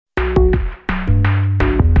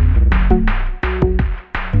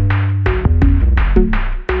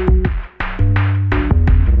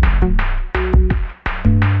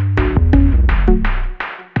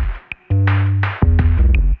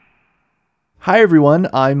Hi, everyone.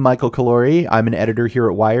 I'm Michael Calori. I'm an editor here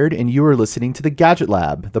at Wired, and you are listening to The Gadget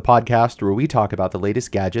Lab, the podcast where we talk about the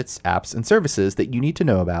latest gadgets, apps, and services that you need to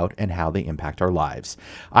know about and how they impact our lives.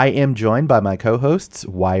 I am joined by my co-hosts,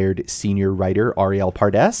 Wired senior writer Ariel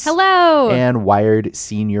Pardes. Hello. And Wired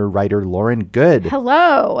senior writer Lauren Good.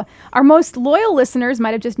 Hello. Our most loyal listeners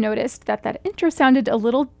might have just noticed that intro sounded a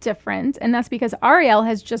little different, and that's because Ariel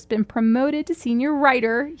has just been promoted to senior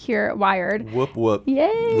writer here at Wired. Whoop, whoop.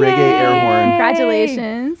 Yay. Reggae air horn.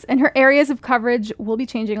 Congratulations. And her areas of coverage will be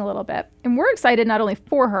changing a little bit. And we're excited not only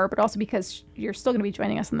for her, but also because you're still going to be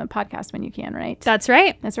joining us on the podcast when you can, right? That's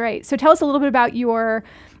right. That's right. So tell us a little bit about your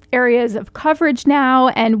areas of coverage now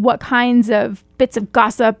and what kinds of bits of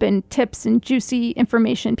gossip and tips and juicy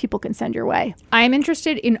information people can send your way. I'm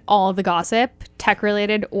interested in all the gossip, tech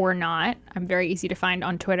related or not. I'm very easy to find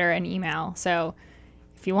on Twitter and email. So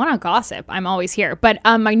if you want to gossip, I'm always here. But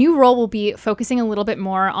my new role will be focusing a little bit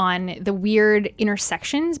more on the weird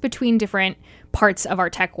intersections between different parts of our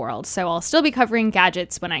tech world. So I'll still be covering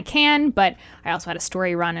gadgets when I can, but I also had a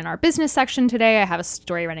story run in our business section today. I have a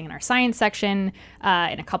story running in our science section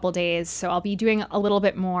in a couple days. So I'll be doing a little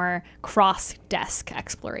bit more cross-desk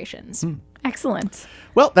explorations. Excellent.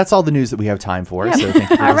 Well, that's all the news that we have time for. So thank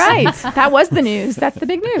you for All listening. right. That was the news. That's the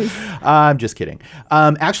big news. I'm just kidding.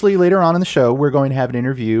 Actually, later on in the show, we're going to have an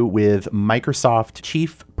interview with Microsoft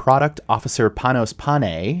Chief Product Officer Panos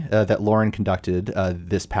Panay that Lauren conducted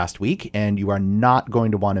this past week, and you are not going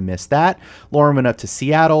to want to miss that. Lauren went up to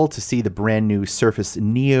Seattle to see the brand new Surface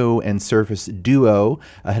Neo and Surface Duo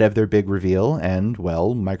ahead of their big reveal, and,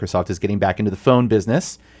 well, Microsoft is getting back into the phone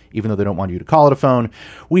business. Even though they don't want you to call it a phone,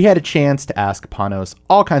 we had a chance to ask Panos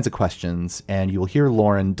all kinds of questions, and you will hear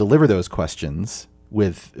Lauren deliver those questions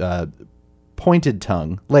with pointed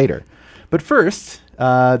tongue later. But first,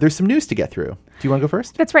 there's some news to get through. Do you want to go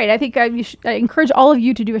first? That's right. I think I encourage all of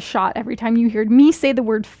you to do a shot every time you hear me say the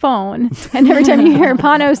word phone and every time you hear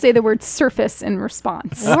Pano say the word surface in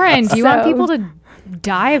response. Lauren, do you want people to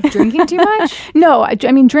die of drinking too much? No,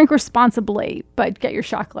 I mean, drink responsibly, but get your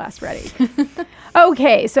shot glass ready.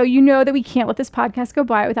 Okay, so you know that we can't let this podcast go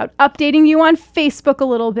by without updating you on Facebook a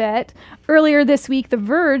little bit. Earlier this week, The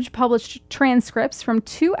Verge published transcripts from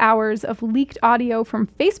 2 hours of leaked audio from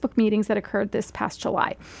Facebook meetings that occurred this past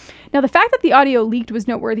July. Now, the fact that the audio leaked was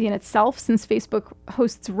noteworthy in itself, since Facebook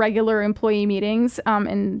hosts regular employee meetings,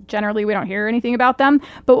 and generally we don't hear anything about them.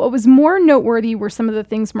 But what was more noteworthy were some of the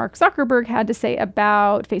things Mark Zuckerberg had to say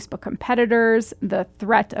about Facebook competitors, the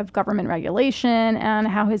threat of government regulation, and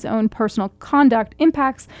how his own personal conduct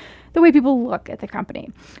impacts the way people look at the company.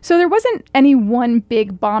 So there wasn't any one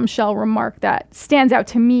big bombshell remark that stands out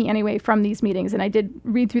to me anyway from these meetings, and I did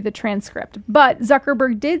read through the transcript. But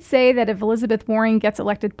Zuckerberg did say that if Elizabeth Warren gets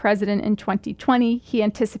elected president in 2020, he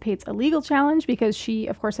anticipates a legal challenge because she,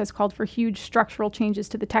 of course, has called for huge structural changes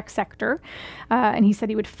to the tech sector, and he said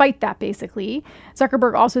he would fight that, basically.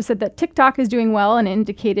 Zuckerberg also said that TikTok is doing well and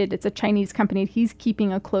indicated it's a Chinese company he's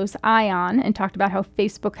keeping a close eye on, and talked about how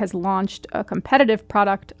Facebook has launched a competitive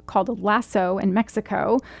product called Lasso in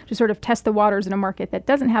Mexico to sort of test the waters in a market that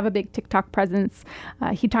doesn't have a big TikTok presence.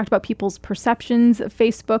 He talked about people's perceptions of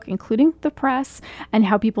Facebook, including the press, and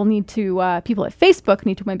how people at Facebook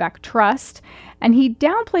need to win back trust. And he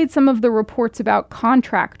downplayed some of the reports about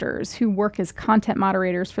contractors who work as content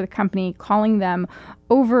moderators for the company, calling them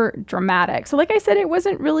over dramatic. So like I said, it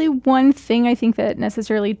wasn't really one thing I think that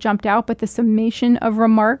necessarily jumped out, but the summation of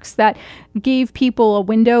remarks that gave people a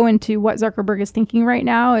window into what Zuckerberg is thinking right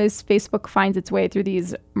now as Facebook finds its way through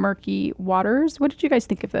these murky waters. What did you guys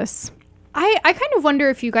think of this? I kind of wonder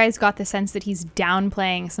if you guys got the sense that he's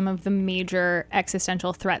downplaying some of the major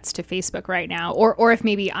existential threats to Facebook right now, or if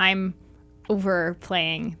maybe I'm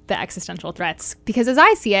overplaying the existential threats, because as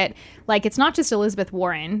I see it, like, it's not just Elizabeth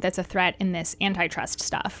Warren that's a threat in this antitrust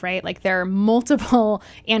stuff, right? Like, there are multiple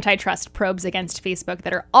antitrust probes against Facebook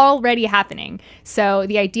that are already happening. So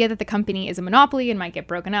the idea that the company is a monopoly and might get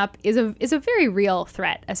broken up is a very real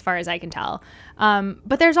threat, as far as I can tell.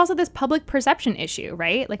 But there's also this public perception issue,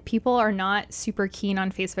 right? Like, people are not super keen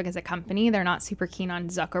on Facebook as a company. They're not super keen on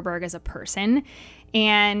Zuckerberg as a person.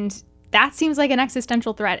 And that seems like an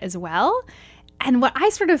existential threat as well. And what I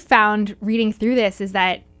sort of found reading through this is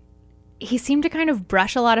that he seemed to kind of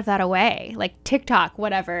brush a lot of that away. Like, TikTok,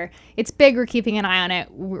 whatever. It's big. We're keeping an eye on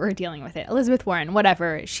it. We're dealing with it. Elizabeth Warren,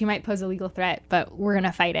 whatever. She might pose a legal threat, but we're going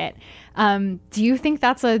to fight it. Do you think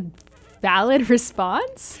that's a valid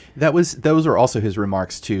response? Those were also his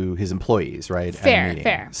remarks to his employees, right?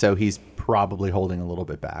 Fair. So he's probably holding a little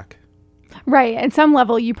bit back. Right. At some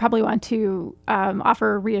level, you probably want to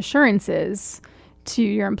offer reassurances to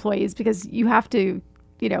your employees, because you have to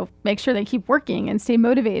make sure they keep working and stay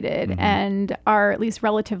motivated and are at least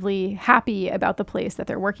relatively happy about the place that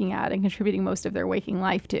they're working at and contributing most of their waking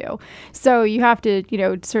life to. So you have to,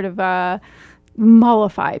 sort of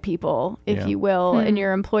mollify people, if you will, in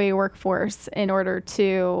your employee workforce in order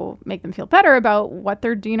to make them feel better about what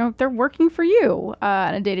they're doing. They're working for you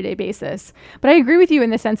on a day-to-day basis. But I agree with you in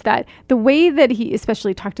the sense that the way that he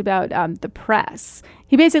especially talked about the press,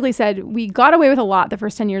 he basically said we got away with a lot the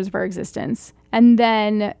first 10 years of our existence. And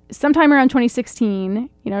then sometime around 2016,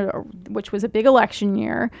 which was a big election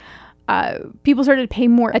year, people started to pay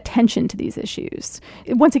more attention to these issues.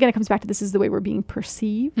 Once again, it comes back to this is the way we're being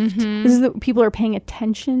perceived. This is people are paying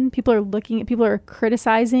attention. People are looking at, people are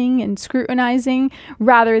criticizing and scrutinizing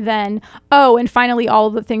rather than, and finally all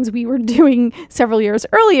of the things we were doing several years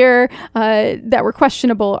earlier that were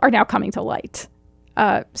questionable are now coming to light.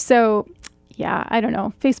 Yeah, I don't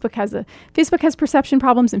know. Facebook has perception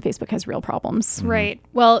problems and Facebook has real problems. Right.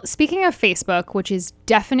 Well, speaking of Facebook, which is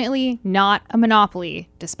definitely not a monopoly,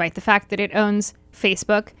 despite the fact that it owns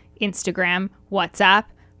Facebook, Instagram, WhatsApp,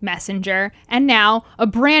 Messenger, and now a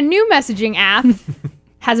brand new messaging app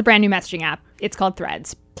has a brand new messaging app. It's called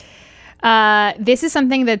Threads. This is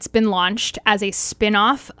something that's been launched as a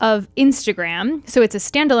spin-off of Instagram. So it's a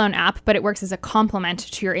standalone app, but it works as a complement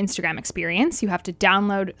to your Instagram experience. You have to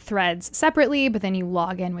download Threads separately, but then you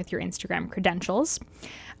log in with your Instagram credentials.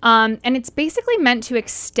 And it's basically meant to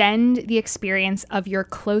extend the experience of your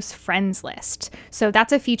close friends list. So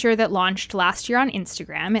that's a feature that launched last year on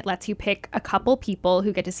Instagram. It lets you pick a couple people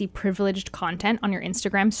who get to see privileged content on your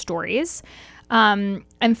Instagram stories.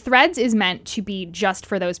 And Threads is meant to be just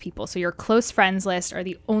for those people. So your close friends list are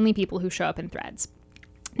the only people who show up in Threads.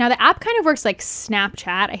 Now, the app kind of works like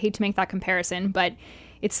Snapchat. I hate to make that comparison, but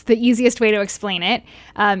it's the easiest way to explain it.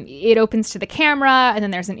 It opens to the camera, and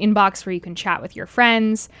then there's an inbox where you can chat with your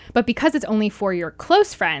friends. But because it's only for your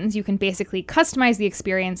close friends, you can basically customize the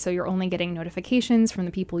experience so you're only getting notifications from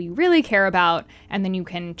the people you really care about, and then you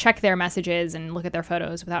can check their messages and look at their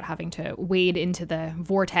photos without having to wade into the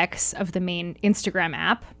vortex of the main Instagram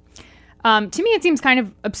app. To me, it seems kind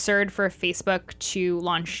of absurd for Facebook to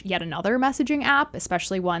launch yet another messaging app,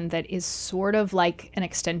 especially one that is sort of like an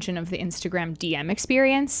extension of the Instagram DM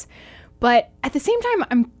experience. But at the same time,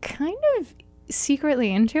 I'm kind of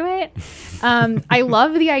secretly into it. I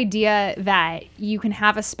love the idea that you can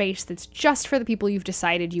have a space that's just for the people you've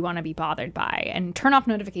decided you want to be bothered by and turn off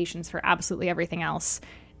notifications for absolutely everything else.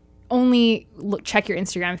 Only check your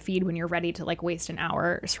Instagram feed when you're ready to waste an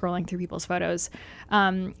hour scrolling through people's photos,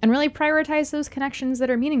 and really prioritize those connections that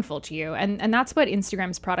are meaningful to you. And that's what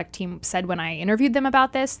Instagram's product team said when I interviewed them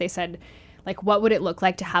about this. They said, what would it look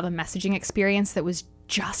like to have a messaging experience that was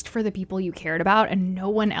just for the people you cared about and no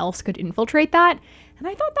one else could infiltrate that? And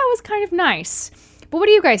I thought that was kind of nice. But what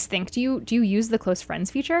do you guys think? Do you use the close friends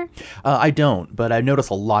feature? I don't, but I notice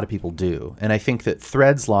a lot of people do. And I think that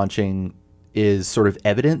Threads launching is sort of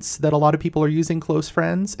evidence that a lot of people are using close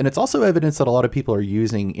friends. And it's also evidence that a lot of people are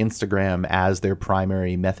using Instagram as their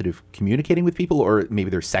primary method of communicating with people, or maybe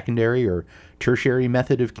their secondary or tertiary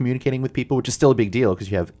method of communicating with people, which is still a big deal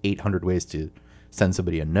because you have 800 ways to send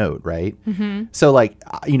somebody a note, right? So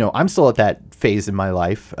I'm still at that phase in my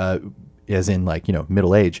life, as in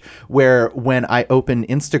middle age, where when I open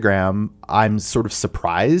Instagram, I'm sort of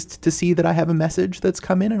surprised to see that I have a message that's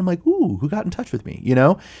come in and I'm like, ooh, who got in touch with me?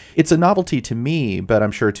 It's a novelty to me, but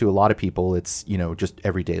I'm sure to a lot of people it's, just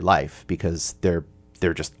everyday life because they're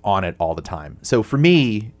just on it all the time. So for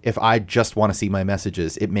me, if I just want to see my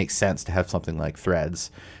messages, it makes sense to have something like Threads,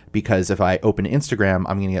 because if I open Instagram,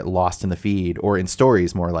 I'm going to get lost in the feed, or in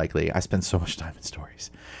stories more likely. I spend so much time in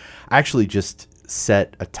stories. I actually just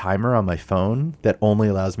set a timer on my phone that only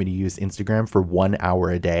allows me to use Instagram for 1 hour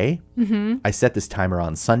a day. I set this timer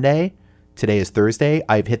on Sunday. Today is Thursday.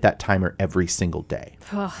 I've hit that timer every single day.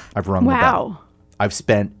 I've rung the bell. I've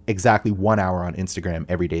spent exactly 1 hour on Instagram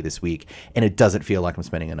every day this week, and it doesn't feel like I'm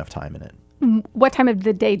spending enough time in it. What time of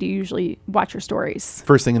the day do you usually watch your stories?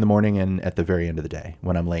 First thing in the morning and at the very end of the day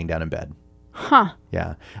when I'm laying down in bed.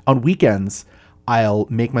 Yeah. On weekends, I'll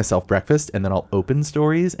make myself breakfast and then I'll open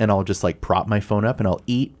stories and I'll just prop my phone up and I'll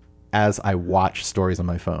eat as I watch stories on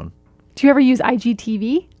my phone. Do you ever use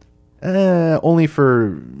IGTV? Only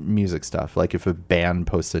for music stuff, like if a band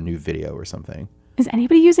posts a new video or something. Is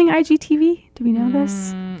anybody using IGTV? Do we know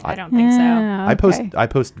this? I don't think so. Okay. I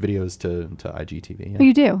post videos to IGTV. Yeah. Oh,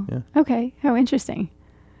 you do? Yeah. Okay. How interesting.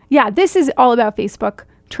 Yeah, this is all about Facebook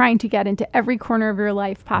trying to get into every corner of your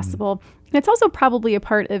life possible. And it's also probably a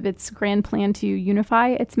part of its grand plan to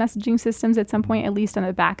unify its messaging systems at some point, at least on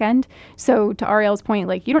the back end. So to Ariel's point,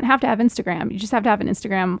 like, you don't have to have Instagram. You just have to have an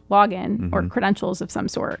Instagram login or credentials of some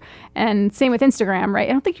sort. And same with Instagram, right?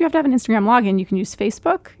 I don't think you have to have an Instagram login. You can use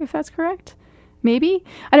Facebook, if that's correct. Maybe.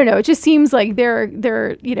 I don't know. It just seems like they're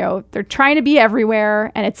trying to be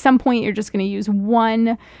everywhere. And at some point, you're just going to use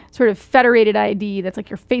one sort of federated ID that's like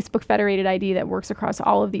your Facebook federated ID that works across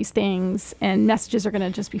all of these things. And messages are going to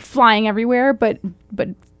just be flying everywhere. But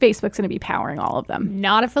Facebook's going to be powering all of them.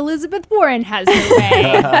 Not if Elizabeth Warren has her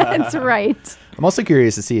way. That's right. I'm also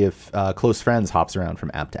curious to see if Close Friends hops around from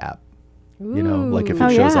app to app. You know, like if it Oh,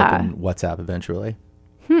 shows up yeah. in WhatsApp eventually.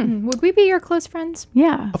 Would we be your close friends?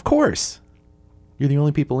 Yeah. Of course. You're the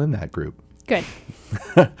only people in that group. Good.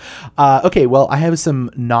 Okay, well, I have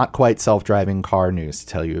some not quite self-driving car news to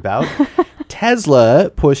tell you about.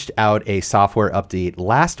 Tesla pushed out a software update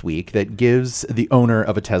last week that gives the owner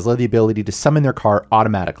of a Tesla the ability to summon their car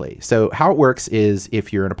automatically. So how it works is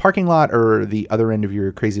if you're in a parking lot or the other end of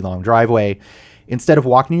your crazy long driveway, instead of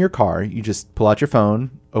walking to your car, you just pull out your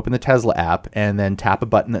phone, open the Tesla app, and then tap a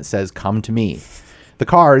button that says, "Come to me." The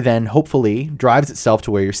car then hopefully drives itself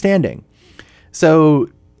to where you're standing. So,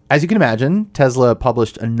 as you can imagine, Tesla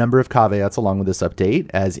published a number of caveats along with this update,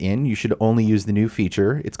 as in you should only use the new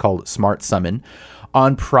feature, it's called Smart Summon,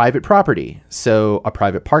 on private property, so a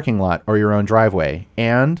private parking lot or your own driveway.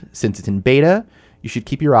 And since it's in beta, you should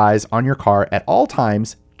keep your eyes on your car at all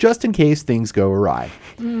times, just in case things go awry.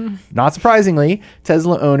 Not surprisingly,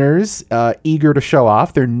 Tesla owners, eager to show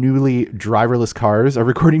off their newly driverless cars, are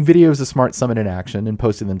recording videos of Smart Summon in action and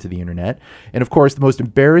posting them to the internet. And of course, the most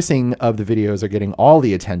embarrassing of the videos are getting all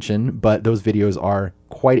the attention, but those videos are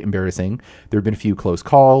quite embarrassing. There have been a few close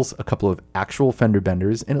calls, a couple of actual fender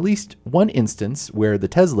benders, and at least one instance where the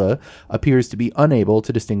Tesla appears to be unable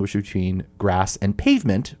to distinguish between grass and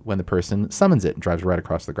pavement when the person summons it and drives right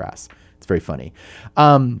across the grass. It's very funny.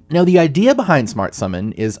 Now, the idea behind Smart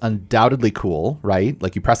Summon is undoubtedly cool, right?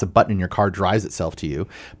 Like you press a button and your car drives itself to you.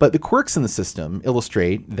 But the quirks in the system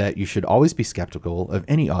illustrate that you should always be skeptical of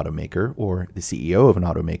any automaker, or the CEO of an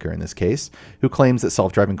automaker in this case, who claims that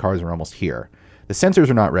self-driving cars are almost here. The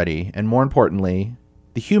sensors are not ready, and more importantly,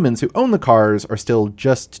 the humans who own the cars are still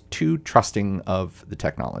just too trusting of the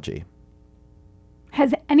technology.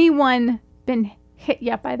 Has anyone been hit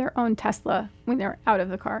yet by their own Tesla when they're out of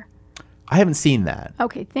the car? I haven't seen that.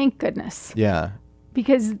 Okay, thank goodness. Yeah.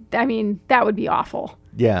 Because, I mean, that would be awful.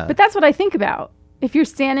 Yeah. But that's what I think about. If you're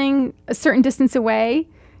standing a certain distance away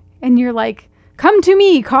and you're like, "Come to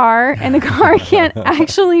me, car," and the car can't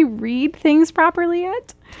actually read things properly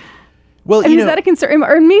yet. Well, I mean, is that a concern?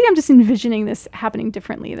 Or maybe I'm just envisioning this happening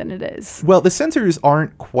differently than it is. Well, the sensors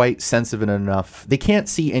aren't quite sensitive enough. They can't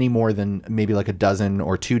see any more than maybe like a dozen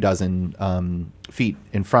or 24 feet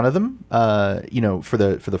in front of them, for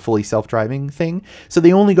the fully self-driving thing. So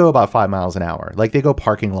they only go about 5 miles an hour. Like they go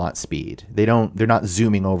parking lot speed. They're not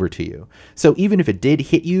zooming over to you. So even if it did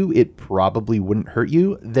hit you, it probably wouldn't hurt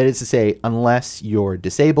you. That is to say, unless you're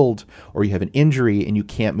disabled or you have an injury and you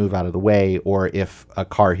can't move out of the way, or if a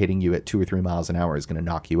car hitting you at 2 or 3 miles an hour is going to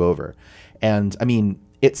knock you over. And I mean,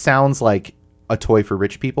 it sounds like a toy for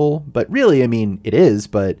rich people, but really, I mean, it is,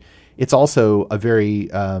 but it's also a very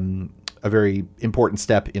important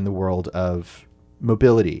step in the world of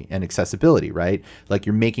mobility and accessibility, right? Like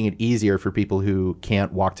you're making it easier for people who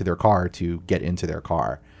can't walk to their car to get into their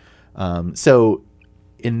car. So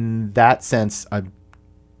in that sense, I'm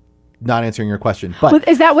not answering your question, but Well,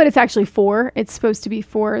 is that what it's actually for? It's supposed to be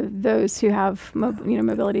for those who have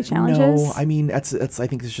mobility challenges? no, I mean, that's I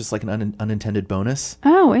think it's just like an unintended bonus.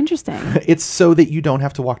 Oh, interesting. It's so that you don't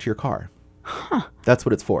have to walk to your car. That's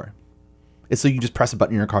what it's for. It's so you just press a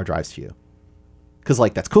button and your car drives to you. Because,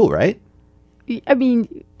 like, that's cool, right? I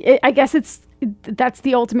mean, I guess that's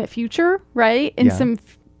the ultimate future, right? And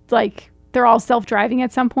Yeah. they're all self-driving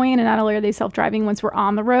at some point, and not only are they self-driving once we're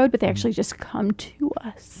on the road, but they actually just come to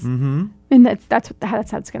us. Mm-hmm. And that's how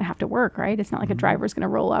it's going to have to work, right? It's not like a driver's going to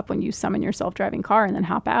roll up when you summon your self-driving car and then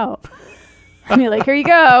hop out. And you're like, "Here you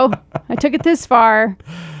go. I took it this far.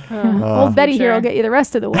 Old Betty here will get you the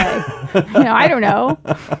rest of the way." I don't know.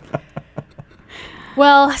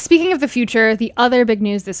 Well, speaking of the future, the other big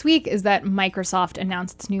news this week is that Microsoft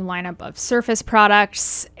announced its new lineup of Surface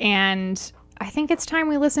products, and I think it's time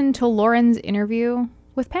we listen to Lauren's interview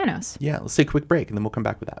with Panos. Yeah, let's take a quick break and then we'll come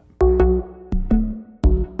back with that.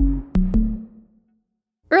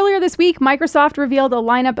 Earlier this this week, Microsoft revealed a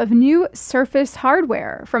lineup of new Surface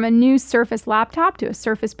hardware, from a new Surface laptop to a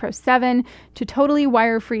Surface Pro 7 to totally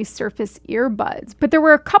wire-free Surface earbuds. But there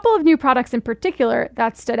were a couple of new products in particular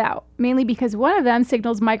that stood out, mainly because one of them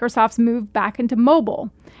signals Microsoft's move back into mobile.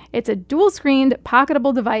 It's a dual-screened,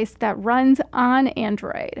 pocketable device that runs on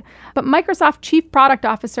Android. But Microsoft Chief Product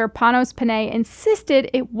Officer Panos Panay insisted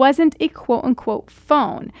it wasn't a quote-unquote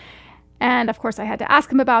phone. And of course, I had to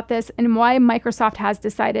ask him about this and why Microsoft has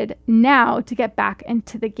decided now to get back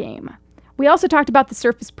into the game. We also talked about the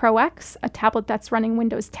Surface Pro X, a tablet that's running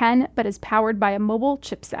Windows 10 but is powered by a mobile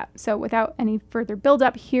chipset. So without any further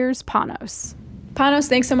build-up, here's Panos. Panos,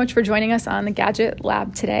 thanks so much for joining us on the Gadget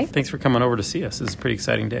Lab today. Thanks for coming over to see us. This is a pretty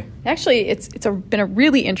exciting day. Actually, it's been a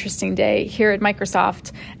really interesting day here at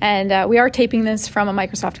Microsoft, and we are taping this from a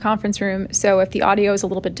Microsoft conference room, so if the audio is a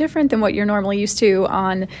little bit different than what you're normally used to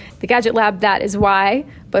on the Gadget Lab, that is why,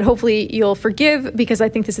 but hopefully you'll forgive, because I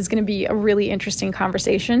think this is going to be a really interesting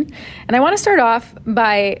conversation. And I want to start off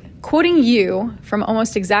by quoting you from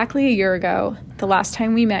almost exactly a year ago, the last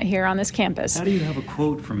time we met here on this campus. How do you have a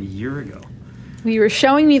quote from a year ago? You were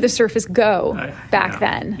showing me the Surface Go back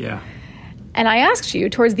then. Yeah. And I asked you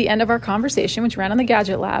towards the end of our conversation, which ran on the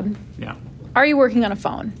Gadget Lab, are you working on a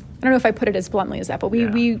phone? I don't know if I put it as bluntly as that, but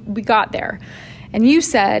we got there. And you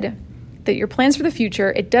said that your plans for the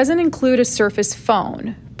future, it doesn't include a Surface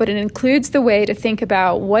phone, but it includes the way to think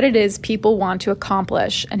about what it is people want to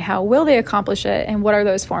accomplish and how will they accomplish it and what are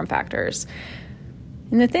those form factors.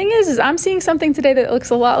 And the thing is I'm seeing something today that looks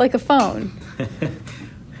a lot like a phone.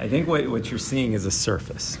 I think what you're seeing is a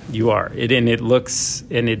Surface. You are. It looks,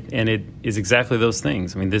 and it is exactly those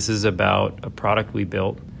things. I mean, this is about a product we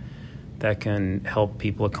built that can help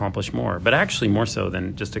people accomplish more, but actually more so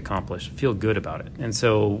than just accomplish, feel good about it. And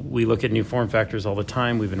so we look at new form factors all the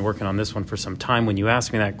time. We've been working on this one for some time. When you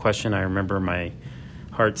asked me that question, I remember my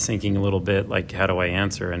heart sinking a little bit, like, how do I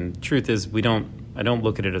answer? And the truth is, I don't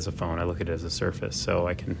look at it as a phone. I look at it as a Surface, so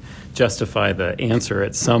I can justify the answer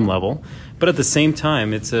at some level. But at the same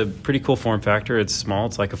time, it's a pretty cool form factor. It's small.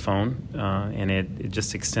 It's like a phone, and it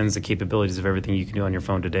just extends the capabilities of everything you can do on your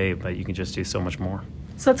phone today, but you can just do so much more.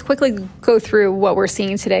 So let's quickly go through what we're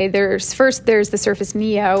seeing today. There's the Surface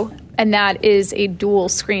Neo, and that is a dual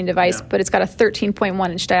screen device, but it's got a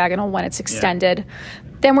 13.1-inch diagonal when it's extended. Yeah.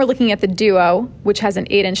 Then we're looking at the Duo, which has an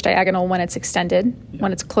 8-inch diagonal when it's extended. Yeah.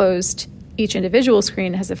 When it's closed, each individual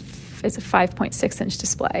screen has a 5.6-inch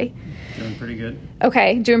display. Doing pretty good.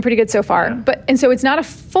 Okay, doing pretty good so far. Yeah. And so it's not a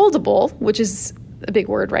foldable, which is a big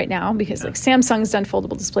word right now because like Samsung's done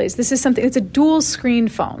foldable displays. This is something, it's a dual screen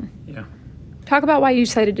phone. Yeah. Talk about why you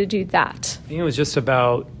decided to do that. I think it was just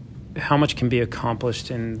about how much can be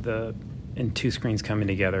accomplished in two screens coming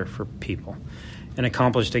together for people. And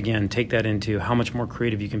accomplished, again, take that into how much more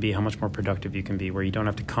creative you can be, how much more productive you can be, where you don't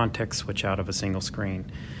have to context switch out of a single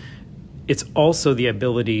screen. It's also the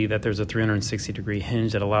ability that there's a 360-degree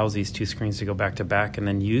hinge that allows these two screens to go back to back and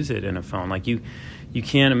then use it in a phone. Like you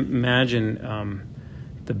can't imagine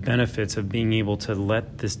the benefits of being able to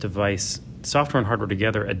let this device, software and hardware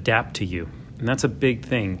together, adapt to you. And that's a big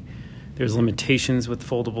thing. There's limitations with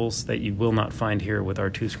foldables that you will not find here with our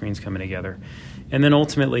two screens coming together. And then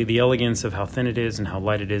ultimately the elegance of how thin it is and how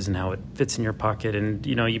light it is and how it fits in your pocket. And,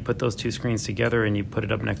 you put those two screens together and you put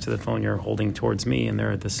it up next to the phone you're holding towards me, and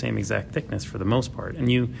they're the same exact thickness for the most part.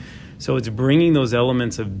 So it's bringing those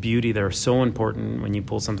elements of beauty that are so important when you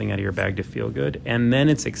pull something out of your bag to feel good. And then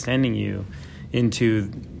it's extending you into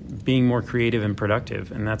being more creative and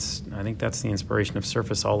productive. And I think that's the inspiration of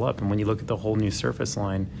Surface all up. And when you look at the whole new Surface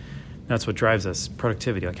line, that's what drives us,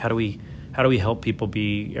 productivity. Like how do we help people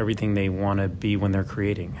be everything they want to be when they're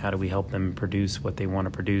creating? How do we help them produce what they want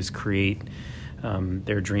to produce, create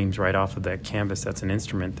their dreams right off of that canvas? That's an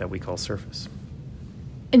instrument that we call Surface.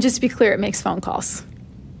 And just to be clear, it makes phone calls.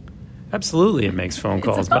 Absolutely, it makes phone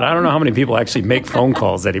calls, but I don't know how many people actually make phone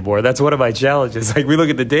calls anymore. That's one of my challenges. Like we look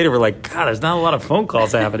at the data, we're like, God, there's not a lot of phone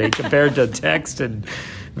calls happening compared to text and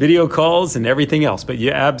video calls and everything else. But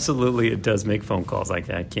yeah, absolutely, it does make phone calls. Like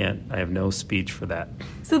I have no speech for that.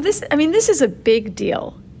 So this is a big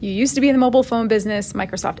deal. You used to be in the mobile phone business.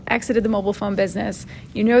 Microsoft exited the mobile phone business.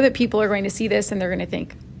 You know that people are going to see this and they're going to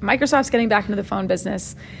think, Microsoft's getting back into the phone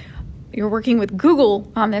business. You're working with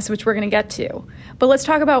Google on this, which we're going to get to. But let's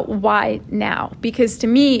talk about why now. Because to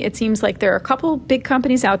me, it seems like there are a couple big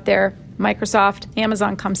companies out there, Microsoft,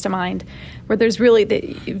 Amazon comes to mind, where there's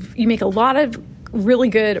really, you make a lot of really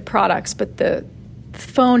good products, but the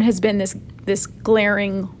phone has been this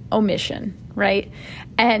glaring omission, right?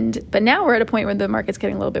 But now we're at a point where the market's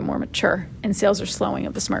getting a little bit more mature and sales are slowing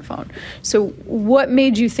of the smartphone. So what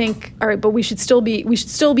made you think, all right, but we should still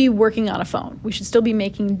be working on a phone. We should still be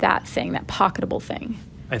making that thing, that pocketable thing.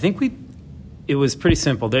 I think it was pretty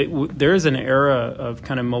simple. There is an era of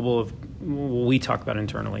kind of mobile, we talk about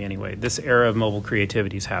internally anyway. This era of mobile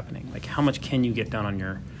creativity is happening. Like, how much can you get done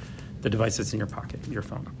on the device that's in your pocket, your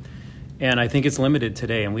phone? And I think it's limited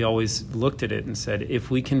today, and we always looked at it and said,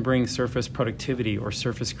 if we can bring surface productivity or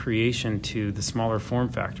surface creation to the smaller form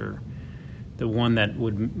factor, the one that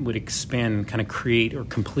would expand, kind of create or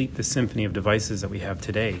complete the symphony of devices that we have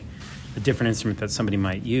today, a different instrument that somebody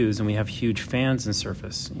might use, and we have huge fans in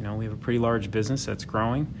Surface. We have a pretty large business that's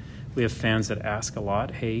growing. We have fans that ask a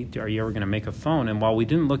lot, hey, are you ever going to make a phone? And while we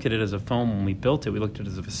didn't look at it as a phone when we built it, we looked at it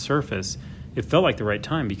as a Surface. It felt like the right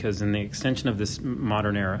time, because in the extension of this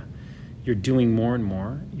modern era, you're doing more and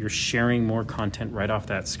more. You're sharing more content right off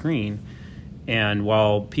that screen. And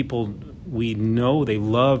while people, we know they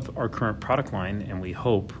love our current product line, and we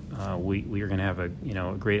hope we are going to have a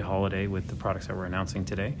great holiday with the products that we're announcing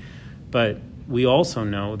today. But we also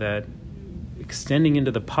know that extending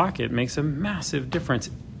into the pocket makes a massive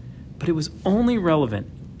difference. But it was only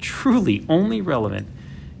relevant, truly only relevant,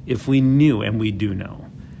 if we knew, and we do know,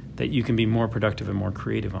 that you can be more productive and more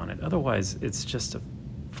creative on it. Otherwise, it's just a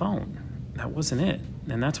phone. That wasn't it.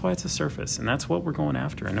 And that's why it's a Surface, and that's what we're going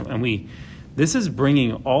after. And this is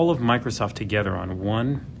bringing all of Microsoft together on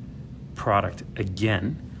one product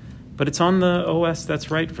again, but it's on the OS that's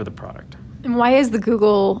right for the product. And why is the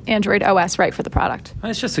Google Android OS right for the product?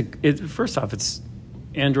 It's just first off,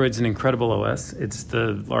 Android's an incredible OS. It's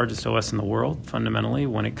the largest OS in the world, fundamentally,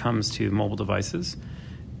 when it comes to mobile devices.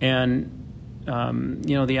 And,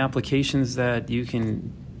 the applications that you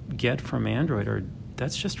can get from Android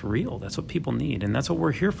that's just real. That's what people need, and that's what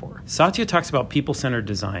we're here for. Satya talks about people-centered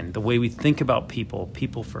design, the way we think about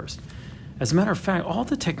people first. As a matter of fact, all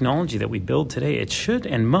the technology that we build today, it should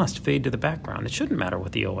and must fade to the background. It shouldn't matter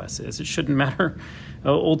what the OS is. It shouldn't matter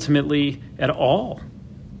ultimately at all.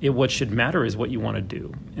 What should matter is what you want to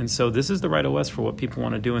do. And so this is the right OS for what people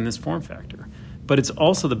want to do in this form factor. But it's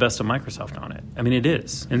also the best of Microsoft on it. I mean, it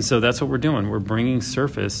is. And so that's what we're doing. We're bringing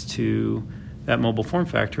Surface to that mobile form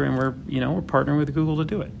factor, and we're partnering with Google to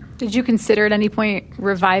do it. Did you consider at any point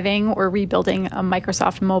reviving or rebuilding a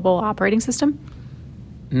Microsoft mobile operating system?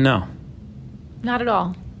 No. Not at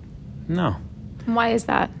all? No. Why is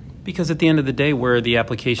that? Because at the end of the day, where the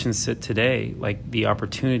applications sit today, like the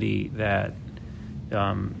opportunity that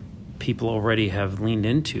people already have leaned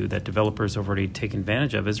into, that developers already take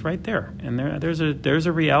advantage of, is right there. And there's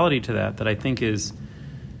a reality to that I think is,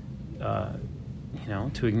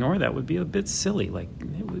 to ignore that would be a bit silly. Like,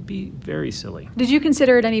 it would be very silly. Did you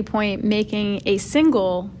consider at any point making a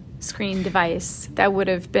single screen device that would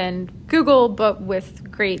have been Google, but with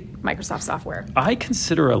great Microsoft software? I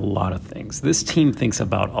consider a lot of things. This team thinks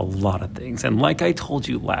about a lot of things. And like I told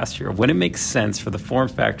you last year, when it makes sense for the form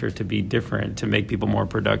factor to be different, to make people more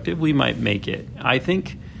productive, we might make it. I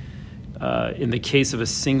think in the case of a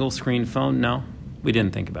single screen phone, no, we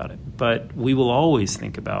didn't think about it. But we will always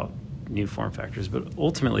think about new form factors. But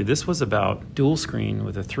ultimately, this was about dual screen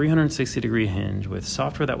with a 360-degree hinge with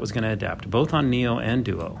software that was going to adapt both on Neo and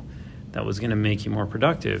Duo, that was going to make you more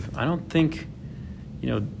productive. I don't think,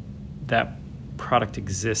 that product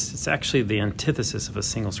exists. It's actually the antithesis of a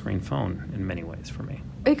single screen phone in many ways for me.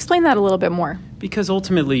 Explain that a little bit more. Because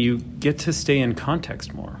ultimately, you get to stay in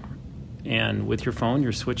context more. And with your phone,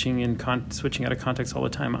 you're switching out of context all the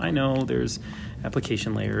time. I know there's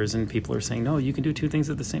application layers, and people are saying, no, you can do two things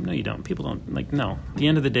at the same. No, you don't. People don't. No. At the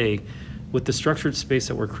end of the day, with the structured space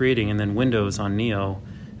that we're creating, and then Windows on Neo,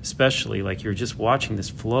 especially, like, you're just watching this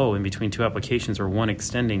flow in between two applications or one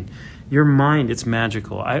extending, your mind, it's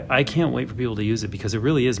magical. I can't wait for people to use it, because it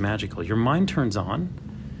really is magical. Your mind turns on.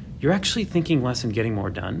 You're actually thinking less and getting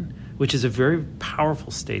more done, which is a very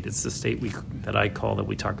powerful state. It's the state that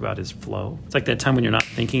we talk about is flow. It's like that time when you're not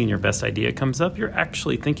thinking and your best idea comes up. You're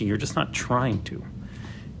actually thinking. You're just not trying to.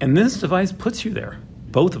 And this device puts you there.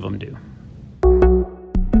 Both of them do.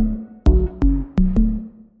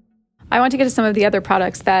 I want to get to some of the other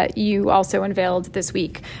products that you also unveiled this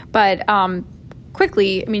week. But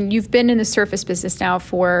quickly, you've been in the Surface business now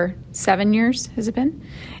for 7 years, has it been?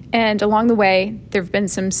 And along the way, there have been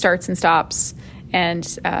some starts and stops.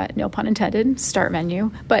 and no pun intended, start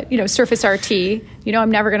menu. But Surface RT,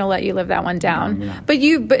 I'm never going to let you live that one down. No, but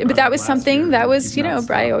that was something that was, You've not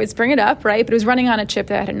I always bring it up, right? But it was running on a chip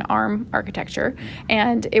that had an ARM architecture,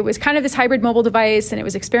 and it was kind of this hybrid mobile device, and it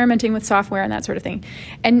was experimenting with software and that sort of thing.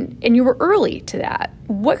 And you were early to that.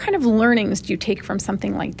 What kind of learnings do you take from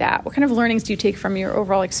something like that? What kind of learnings do you take from your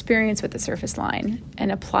overall experience with the Surface line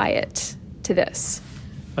and apply it to this?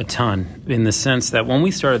 A ton, in the sense that when we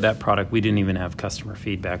started that product, we didn't even have customer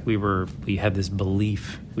feedback. We had this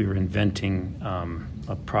belief we were inventing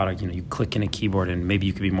a product. You click in a keyboard and maybe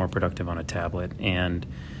you could be more productive on a tablet. And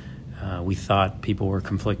we thought people were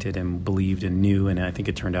conflicted and believed and knew, and I think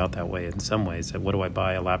it turned out that way in some ways. That what do I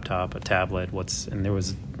buy? A laptop, a tablet? And there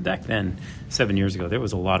was back then, 7 years ago, there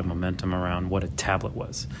was a lot of momentum around what a tablet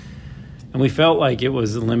was. And we felt like it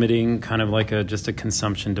was limiting, kind of like just a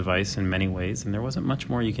consumption device in many ways, and there wasn't much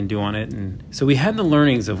more you can do on it. And so we had the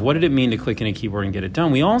learnings of what did it mean to click in a keyboard and get it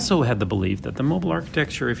done. We also had the belief that the mobile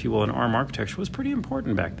architecture, if you will, an ARM architecture, was pretty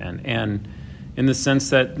important back then. And in the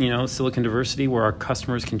sense that, silicon diversity, where our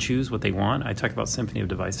customers can choose what they want. I talk about symphony of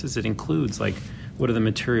devices. It includes, what are the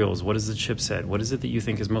materials? What is the chipset? What is it that you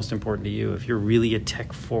think is most important to you? If you're really a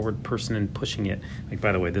tech-forward person and pushing it,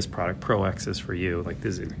 by the way, this product, Pro X, is for you.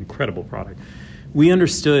 This is an incredible product. We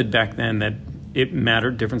understood back then that it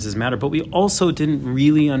mattered, differences matter, but we also didn't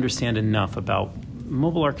really understand enough about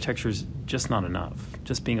mobile architecture's just not enough.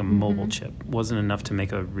 Just being a mobile chip wasn't enough to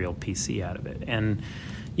make a real PC out of it. And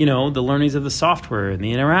the learnings of the software and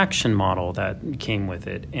the interaction model that came with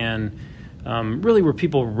it. And really, were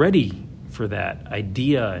people ready for that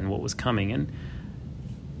idea and what was coming? And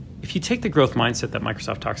if you take the growth mindset that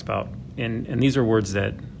Microsoft talks about, and these are words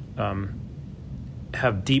that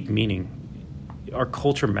have deep meaning, our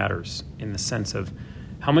culture matters in the sense of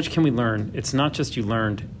how much can we learn? It's not just you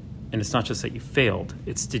learned, and it's not just that you failed.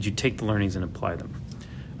 It's did you take the learnings and apply them?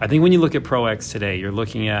 I think when you look at Pro X today, you're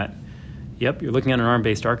looking at an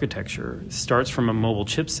ARM-based architecture. It starts from a mobile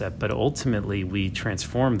chipset, but ultimately we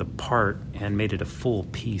transformed the part and made it a full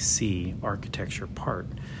PC architecture part.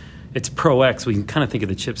 It's Pro X. We can kind of think of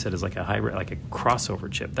the chipset as like a hybrid, like a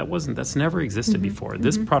crossover chip. That's never existed before.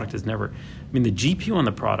 This product has never. The GPU on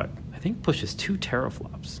the product, I think, pushes 2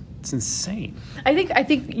 teraflops. It's insane. I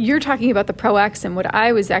think you're talking about the Pro X, and what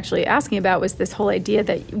I was actually asking about was this whole idea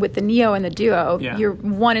that with the Neo and the Duo,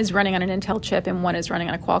 one is running on an Intel chip and one is running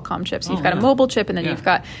on a Qualcomm chip. So you've got a mobile chip, and then you've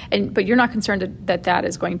got, but you're not concerned that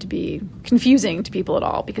is going to be confusing to people at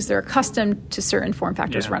all because they're accustomed to certain form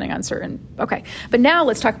factors running on certain. Okay, but now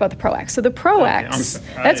let's talk about the Pro X. So the Pro X,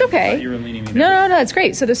 that's okay. You were leaning me no, that's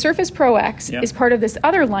great. So the Surface Pro X is part of this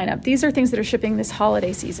other lineup. These are things that are shipping this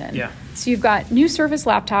holiday season. Yeah. So you've got new Surface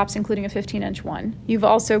laptops, including a 15-inch one. You've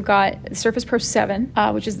also got the Surface Pro 7,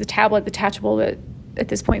 which is the tablet detachable that at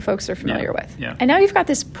this point folks are familiar with. Yeah. And now you've got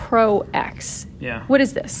this Pro X. Yeah. What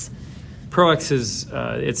is this? Pro X is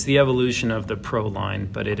it's the evolution of the Pro line,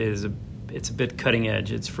 but it's a bit cutting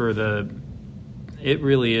edge. It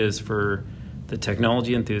really is for the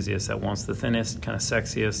technology enthusiast that wants the thinnest, kind of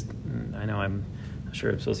sexiest. I know I'm not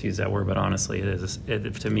sure I'm supposed to use that word, but honestly, it is.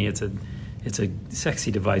 To me, it's a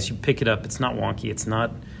sexy device. You pick it up. It's not wonky. It's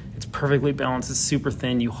perfectly balanced. It's super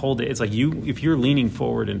thin. You hold it. It's like if you're leaning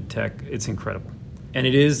forward in tech, it's incredible. And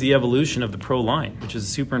it is the evolution of the Pro line, which is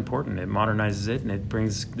super important. It modernizes it, and it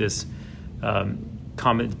brings this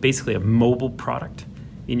basically a mobile product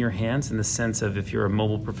in your hands in the sense of if you're a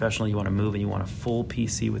mobile professional, you want to move and you want a full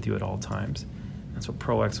PC with you at all times. That's what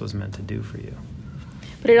Pro X was meant to do for you.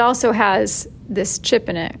 But it also has this chip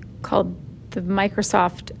in it called the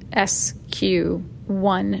Microsoft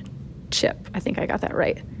SQ1 chip. I think I got that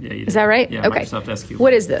right. Yeah, you did. Is that right? Yeah, okay. Microsoft SQ1.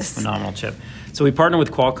 What is this? Phenomenal chip. So we partnered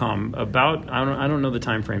with Qualcomm about, I don't know the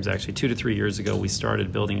time frames actually, 2 to 3 years ago we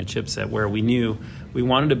started building a chipset where we knew we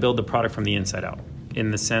wanted to build the product from the inside out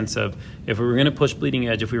in the sense of if we were going to push bleeding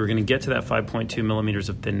edge, if we were going to get to that 5.2 millimeters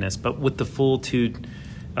of thinness, but with the full 2,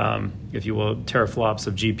 if you will, teraflops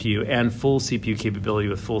of GPU and full CPU capability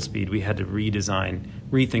with full speed, we had to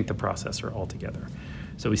rethink the processor altogether.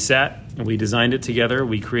 So we sat and we designed it together.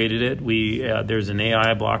 We created it. There's an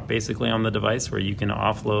AI block basically on the device where you can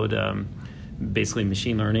offload basically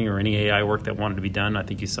machine learning or any AI work that wanted to be done. I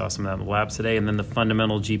think you saw some of that in the labs today. And then the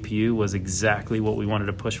fundamental GPU was exactly what we wanted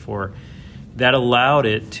to push for. That allowed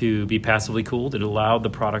it to be passively cooled. It allowed the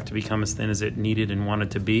product to become as thin as it needed and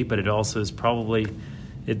wanted to be, but it also is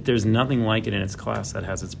there's nothing like it in its class that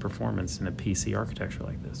has its performance in a PC architecture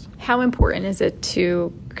like this. How important is it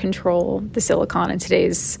to control the silicon in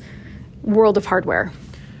today's world of hardware?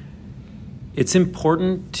 It's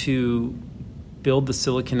important to build the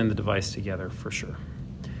silicon and the device together for sure.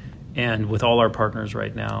 And with all our partners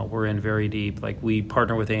right now, we're in very deep. Like we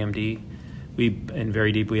partner with AMD. In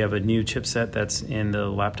very deep, we have a new chipset that's in the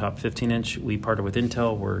laptop 15-inch. We partner with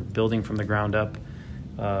Intel. We're building from the ground up.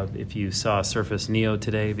 If you saw Surface Neo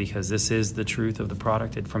today, because this is the truth of the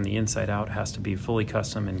product, it from the inside out has to be fully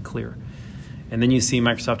custom and clear. And then you see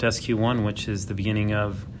Microsoft SQ1, which is the beginning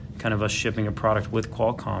of kind of us shipping a product with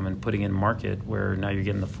Qualcomm and putting it in market, where now you're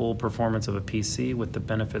getting the full performance of a PC with the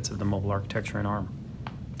benefits of the mobile architecture and ARM.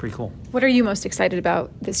 Pretty cool. What are you most excited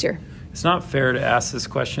about this year? It's not fair to ask this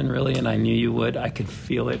question, really, and I knew you would. I could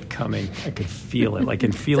feel it coming. I could feel it. Like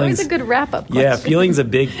in feelings. It's always a good wrap-up question. Yeah, feeling's a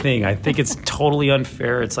big thing. I think it's totally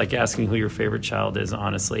unfair. It's like asking who your favorite child is,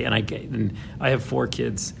 honestly. And I have 4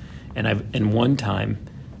 kids, and one time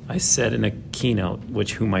I said in a keynote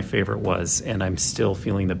who my favorite was, and I'm still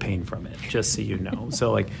feeling the pain from it, just so you know.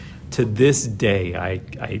 So like to this day, I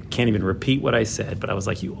can't even repeat what I said, but I was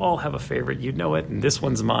like, you all have a favorite, you know it, and this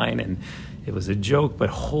one's mine. And it was a joke, but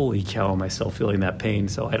holy cow, am I still feeling that pain.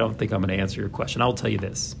 So I don't think I'm going to answer your question. I'll tell you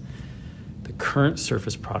this. The current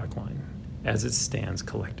Surface product line, as it stands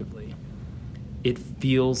collectively, it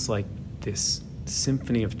feels like this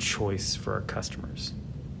symphony of choice for our customers.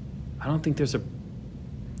 I don't think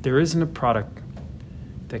there isn't a product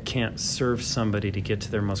that can't serve somebody to get to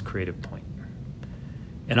their most creative point.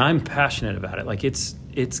 And I'm passionate about it. Like it's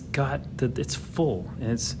full,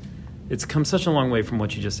 and it's come such a long way from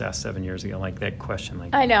what you just asked 7 years ago. Like that question.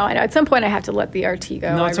 Like I know. At some point, I have to let the RT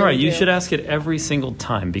go. No, it's all right. You should ask it every single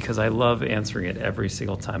time because I love answering it every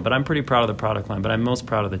single time. But I'm pretty proud of the product line. But I'm most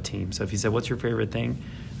proud of the team. So if you said, "What's your favorite thing?"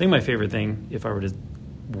 I think my favorite thing, if I were to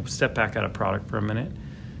step back out of product for a minute,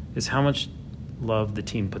 is how much love the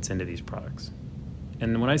team puts into these products.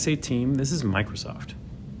 And when I say team, this is Microsoft.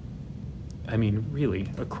 I mean, really,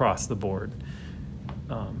 across the board.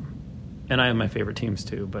 And I have my favorite teams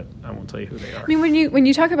too, but I won't tell you who they are. I mean, when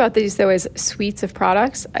you talk about these, though, as suites of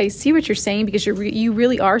products, I see what you're saying because you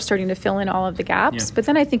really are starting to fill in all of the gaps. Yeah. But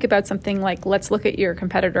then I think about something like, let's look at your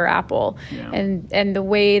competitor, Apple, Yeah. and the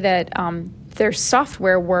way that their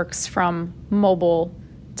software works from mobile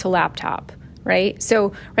to laptop. Right?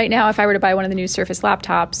 So right now, if I were to buy one of the new Surface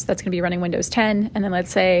laptops, that's going to be running Windows 10. And then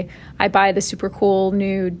let's say I buy the super cool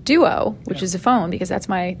new Duo, which is a phone because that's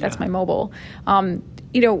my mobile. How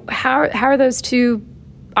are those two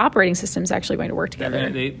operating systems actually going to work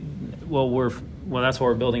together? That's why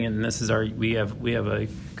we're building it, and this is we have a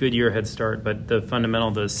good year head start. But the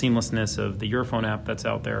seamlessness of the Your Phone app that's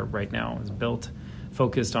out there right now is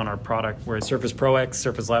focused on our product. Whereas Surface Pro X,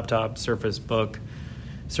 Surface Laptop, Surface Book,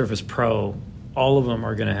 Surface Pro, all of them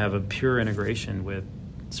are going to have a pure integration with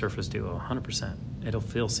Surface Duo, 100%. It'll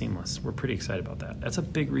feel seamless. We're pretty excited about that. That's a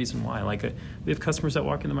big reason why. We have customers that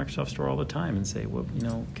walk in the Microsoft Store all the time and say, "Well,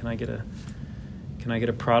 can I get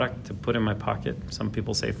a product to put in my pocket?" Some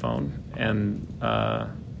people say phone, and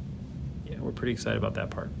we're pretty excited about that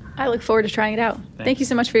part. I look forward to trying it out. Thanks. Thank you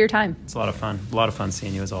so much for your time. It's a lot of fun. A lot of fun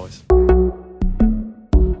seeing you as always.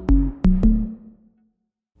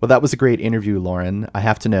 Well, that was a great interview, Lauren. I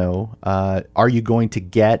have to know, are you going to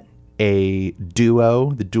get a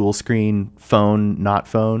Duo, the dual screen phone, not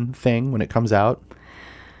phone thing when it comes out?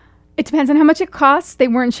 It depends on how much it costs. They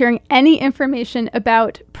weren't sharing any information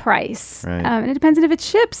about price. Right. And it depends on if it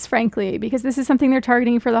ships, frankly, because this is something they're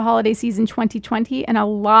targeting for the holiday season 2020, and a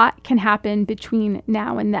lot can happen between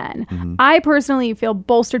now and then. Mm-hmm. I personally feel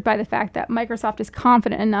bolstered by the fact that Microsoft is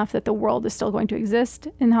confident enough that the world is still going to exist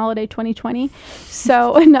in holiday 2020,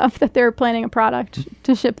 so enough that they're planning a product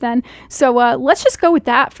to ship then. So let's just go with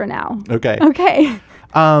that for now. Okay.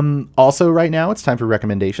 Also, right now, it's time for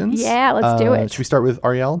recommendations. Yeah, let's do it. Should we start with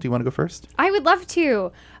Ariel? Do you want to go first? I would love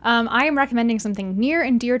to. I am recommending something near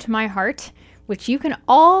and dear to my heart, which you can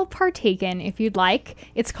all partake in if you'd like.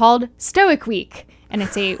 It's called Stoic Week, and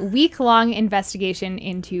it's a week-long investigation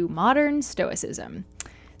into modern Stoicism.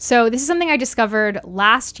 So this is something I discovered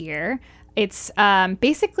last year. It's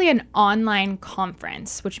basically an online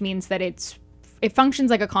conference, which means that it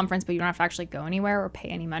functions like a conference, but you don't have to actually go anywhere or pay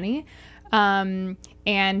any money.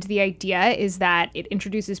 And the idea is that it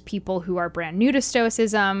introduces people who are brand new to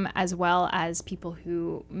Stoicism, as well as people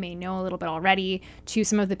who may know a little bit already, to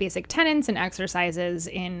some of the basic tenets and exercises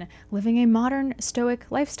in living a modern Stoic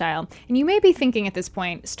lifestyle. And you may be thinking at this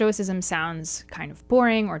point, Stoicism sounds kind of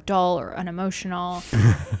boring or dull or unemotional.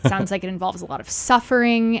 Sounds like it involves a lot of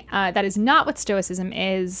suffering. That is not what Stoicism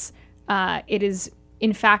is. It is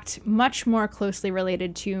in fact, much more closely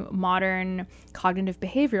related to modern cognitive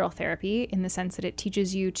behavioral therapy in the sense that it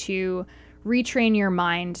teaches you to retrain your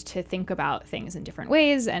mind to think about things in different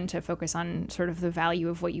ways and to focus on sort of the value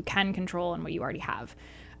of what you can control and what you already have.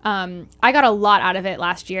 I got a lot out of it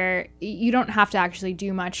last year. You don't have to actually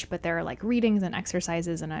do much, but there are like readings and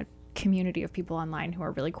exercises and a community of people online who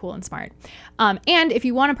are really cool and smart. And if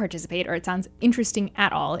you want to participate or it sounds interesting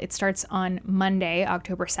at all, it starts on Monday,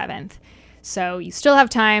 October 7th. So you still have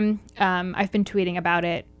time. I've been tweeting about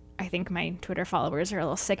it. I think my Twitter followers are a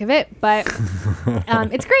little sick of it, but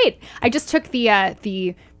it's great. I just took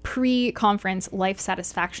the pre-conference life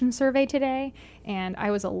satisfaction survey today, and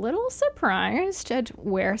I was a little surprised at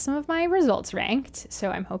where some of my results ranked.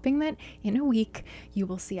 So I'm hoping that in a week you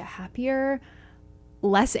will see a happier,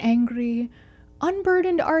 less angry,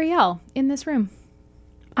 unburdened Ariel in this room.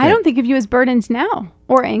 I don't think of you as burdened now,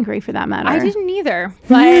 or angry for that matter. I didn't either,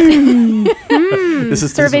 but This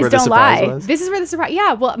is Surveys where the don't surprise lie. was. this is where the surprise.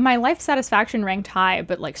 Yeah, well, my life satisfaction ranked high,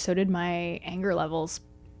 but like so did my anger levels,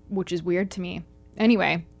 which is weird to me.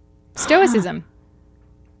 Anyway, stoicism,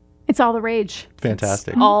 It's all the rage.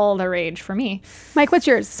 Fantastic. all the rage for me. Mike, what's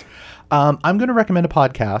yours? I'm going to recommend a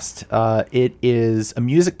podcast. It is a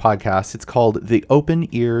music podcast. It's called The Open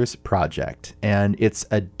Ears Project, and it's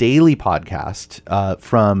a daily podcast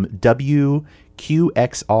from WQXR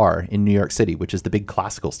in New York City, which is the big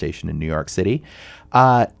classical station in New York City.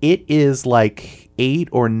 It is like 8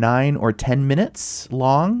 or 9 or 10 minutes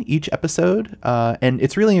long each episode, and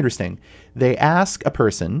it's really interesting. They ask a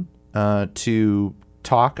person to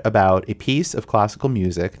talk about a piece of classical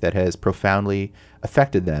music that has profoundly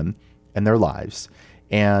affected them and their lives.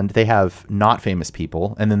 And they have not famous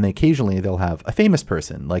people, and then they'll have a famous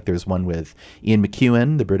person. Like there's one with Ian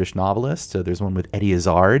McEwan, the British novelist. So there's one with Eddie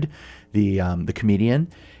Izzard, the comedian.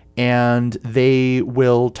 And they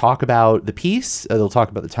will talk about the piece. They'll talk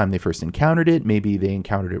about the time they first encountered it. Maybe they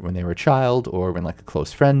encountered it when they were a child or when like a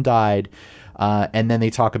close friend died. And then they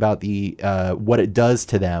talk about the what it does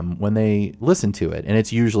to them when they listen to it. And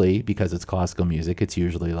it's usually, because it's classical music, it's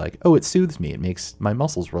usually like, oh, it soothes me. It makes my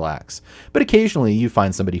muscles relax. But occasionally you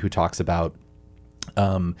find somebody who talks about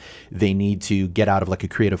they need to get out of like a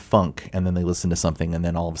creative funk, and then they listen to something, and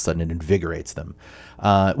then all of a sudden it invigorates them.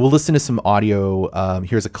 We'll listen to some audio.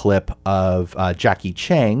 Here's a clip of Jackie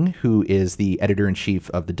Chang, who is the editor-in-chief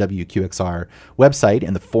of the WQXR website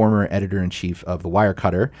and the former editor-in-chief of the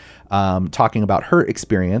Wirecutter, talking about her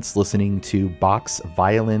experience listening to Bach's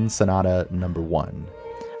Violin Sonata No. 1.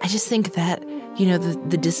 I just think that, you know,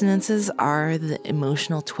 the dissonances are the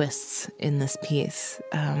emotional twists in this piece.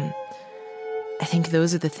 I think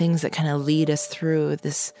those are the things that kind of lead us through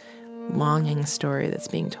this longing story that's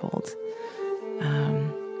being told.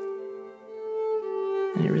 And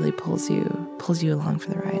it really pulls you along for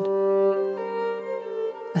the ride.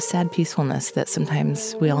 A sad peacefulness that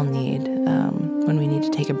sometimes we all need when we need to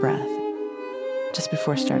take a breath just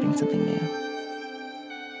before starting something new.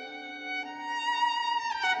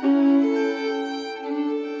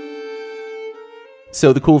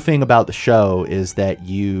 So the cool thing about the show is that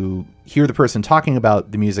you hear the person talking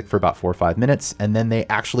about the music for about 4 or 5 minutes, and then they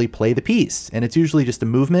actually play the piece. And it's usually just a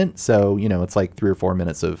movement. So, you know, it's like 3 or 4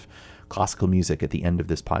 minutes of classical music at the end of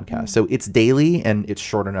this podcast. So it's daily, and it's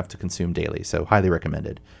short enough to consume daily. So highly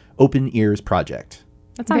recommended. Open Ears Project.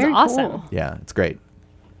 That sounds Very awesome. cool. Yeah, it's great.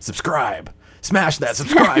 Subscribe. Smash that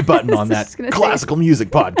subscribe button on that Just gonna say. classical music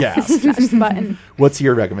podcast. Smash the button. What's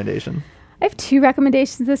your recommendation? I have 2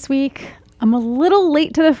 recommendations this week. I'm a little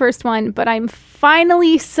late to the first one, but I'm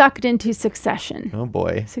finally sucked into Succession. Oh,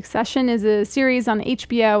 boy. Succession is a series on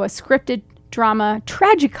HBO, a scripted drama,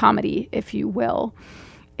 tragic comedy, if you will.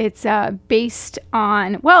 It's based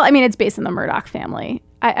on, it's based on the Murdoch family.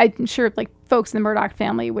 I'm sure like folks in the Murdoch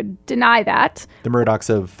family would deny that. The Murdochs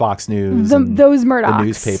of Fox News. and Those Murdochs. The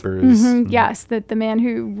newspapers. Yes, the man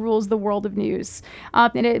who rules the world of news.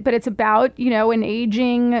 But it's about, an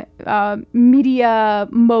aging media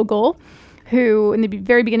mogul who in the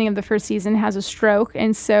very beginning of the first season has a stroke,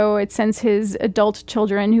 and so it sends his adult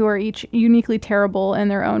children, who are each uniquely terrible in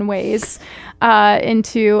their own ways,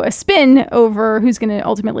 into a spin over who's going to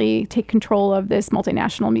ultimately take control of this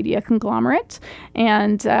multinational media conglomerate.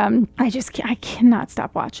 And I cannot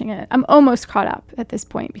stop watching it. I'm almost caught up at this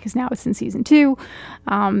point because now it's in season 2,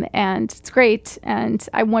 and it's great. And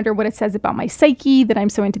I wonder what it says about my psyche that I'm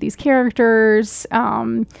so into these characters.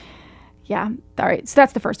 Yeah. All right. So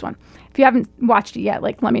that's the first one. If you haven't watched it yet,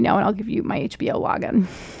 let me know and I'll give you my HBO login.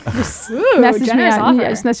 Just message me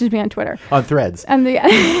just message me on Twitter. On Threads. And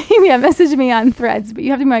message me on Threads, but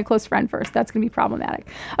you have to be my close friend first. That's going to be problematic.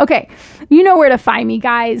 Okay. You know where to find me,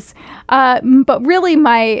 guys. But really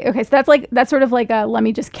so that's sort of like a let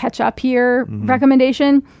me just catch up here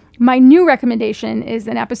recommendation. My new recommendation is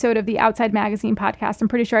an episode of the Outside Magazine podcast. I'm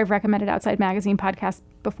pretty sure I've recommended Outside Magazine podcast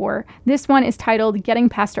before. This one is titled Getting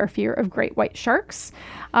Past Our Fear of Great White Sharks.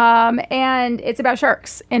 And it's about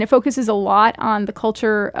sharks. And it focuses a lot on the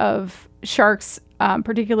culture of sharks,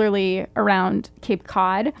 particularly around Cape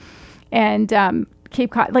Cod. And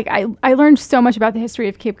Cape Cod, like I learned so much about the history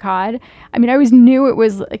of Cape Cod. I mean, I always knew it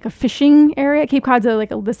was like a fishing area. Cape Cod's the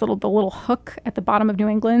little hook at the bottom of New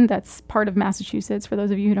England. That's part of Massachusetts, for those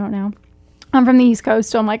of you who don't know. I'm from the East Coast,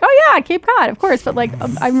 so I'm like, oh yeah, Cape Cod, of course. But like,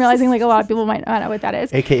 I'm realizing like a lot of people might not know what that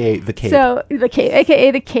is. AKA the Cape. So the Cape,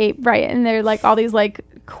 AKA the Cape, right? And they're like all these like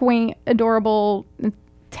quaint, adorable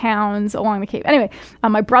towns along the Cape. Anyway,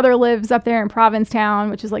 my brother lives up there in Provincetown,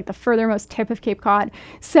 which is like the furthermost tip of Cape Cod.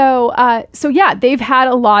 So yeah, they've had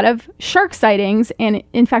a lot of shark sightings and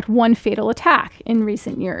in fact, one fatal attack in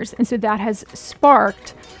recent years. And so that has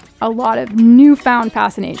sparked a lot of newfound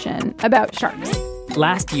fascination about sharks.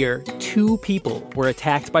 Last year, 2 people were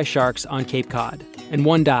attacked by sharks on Cape Cod, and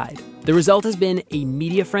 1 died. The result has been a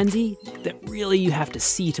media frenzy that really you have to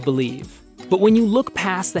see to believe. But when you look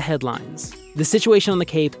past the headlines, the situation on the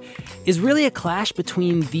Cape is really a clash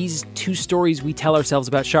between these 2 stories we tell ourselves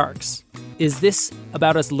about sharks. Is this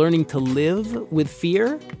about us learning to live with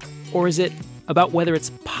fear? Or is it about whether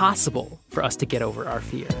it's possible for us to get over our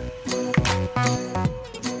fear?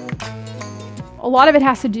 A lot of it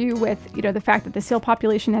has to do with, the fact that the seal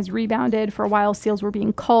population has rebounded. For a while, seals were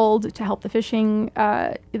being culled to help the fishing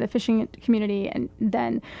community. And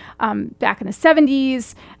then back in the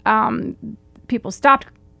 70s, people stopped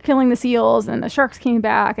killing the seals and the sharks came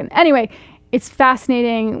back. And anyway, it's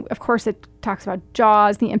fascinating. Of course, it talks about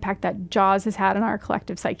Jaws, the impact that Jaws has had on our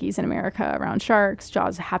collective psyches in America around sharks.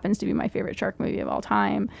 Jaws happens to be my favorite shark movie of all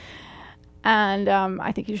time. And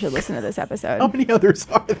I think you should listen to this episode. How many others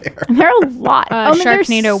are there? There are a lot.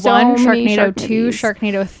 Sharknado 1, Sharknado 2, movies.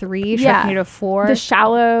 Sharknado 3, Sharknado 4. The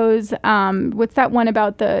Shallows. What's that one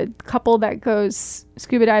about the couple that goes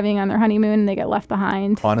scuba diving on their honeymoon and they get left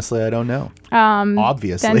behind? Honestly, I don't know.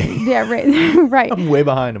 Obviously. Yeah, right. Right. I'm way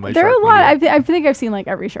behind in my There shark are a lot. media. I think I've seen like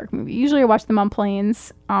every shark movie. Usually I watch them on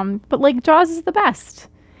planes. But like Jaws is the best.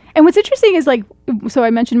 And what's interesting is like, so I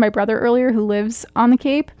mentioned my brother earlier who lives on the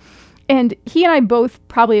Cape. And he and I both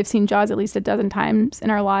probably have seen Jaws at least a dozen times in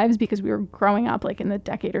our lives because we were growing up like in the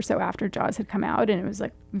decade or so after Jaws had come out, and it was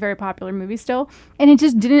like a very popular movie still. And it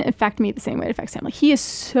just didn't affect me the same way it affects him. Like he is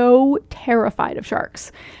so terrified of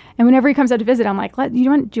sharks. And whenever he comes out to visit, I'm like, do you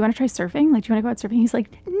want to try surfing? Like, do you want to go out surfing? He's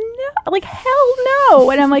like, no, like, hell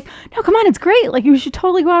no. And I'm like, no, come on, it's great. Like, you should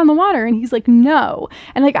totally go out on the water. And he's like, no.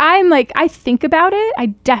 And like, I think about it. I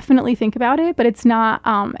definitely think about it, but it's not,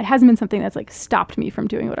 it hasn't been something that's like stopped me from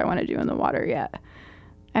doing what I want to do in the water yet.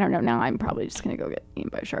 I don't know. Now I'm probably just going to go get eaten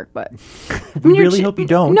by a shark, but we really hope you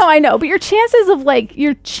don't. No, I know. But your chances of like,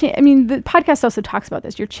 the podcast also talks about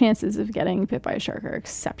this. Your chances of getting bit by a shark are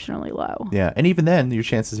exceptionally low. Yeah. And even then, your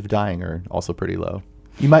chances of dying are also pretty low.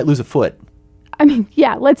 You might lose a foot. I mean,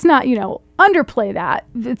 yeah, let's not, underplay that.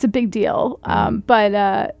 It's a big deal.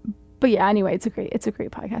 But yeah, anyway, it's a great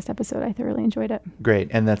podcast episode. I thoroughly enjoyed it. Great.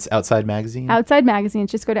 And that's Outside Magazine? Outside Magazine.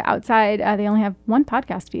 Just go to Outside. They only have one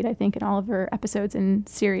podcast feed, I think, and all of our episodes and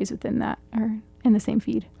series within that are in the same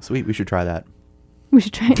feed. Sweet. We should try that. We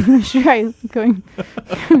should try going.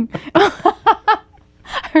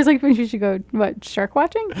 I was like, we should go, shark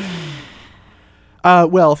watching?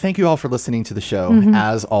 Well, thank you all for listening to the show. Mm-hmm.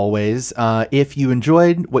 As always, if you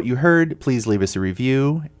enjoyed what you heard, please leave us a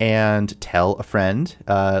review and tell a friend.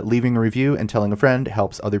 Leaving a review and telling a friend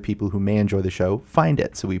helps other people who may enjoy the show find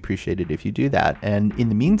it. So we appreciate it if you do that. And in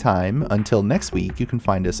the meantime, until next week, you can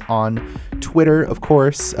find us on Twitter, of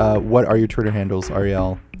course. What are your Twitter handles,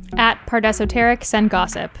 Ariel? At Pardesoteric, send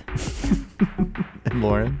gossip. And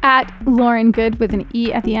Lauren? At Lauren Good with an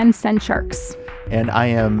E at the end, send sharks. And I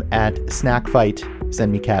am at Snack Fight.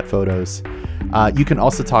 Send me cat photos. You can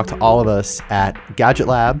also talk to all of us at Gadget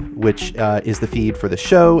Lab, which is the feed for the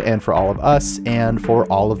show and for all of us and for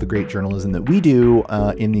all of the great journalism that we do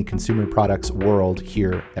in the consumer products world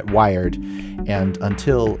here at Wired. And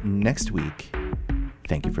until next week,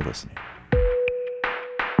 thank you for listening.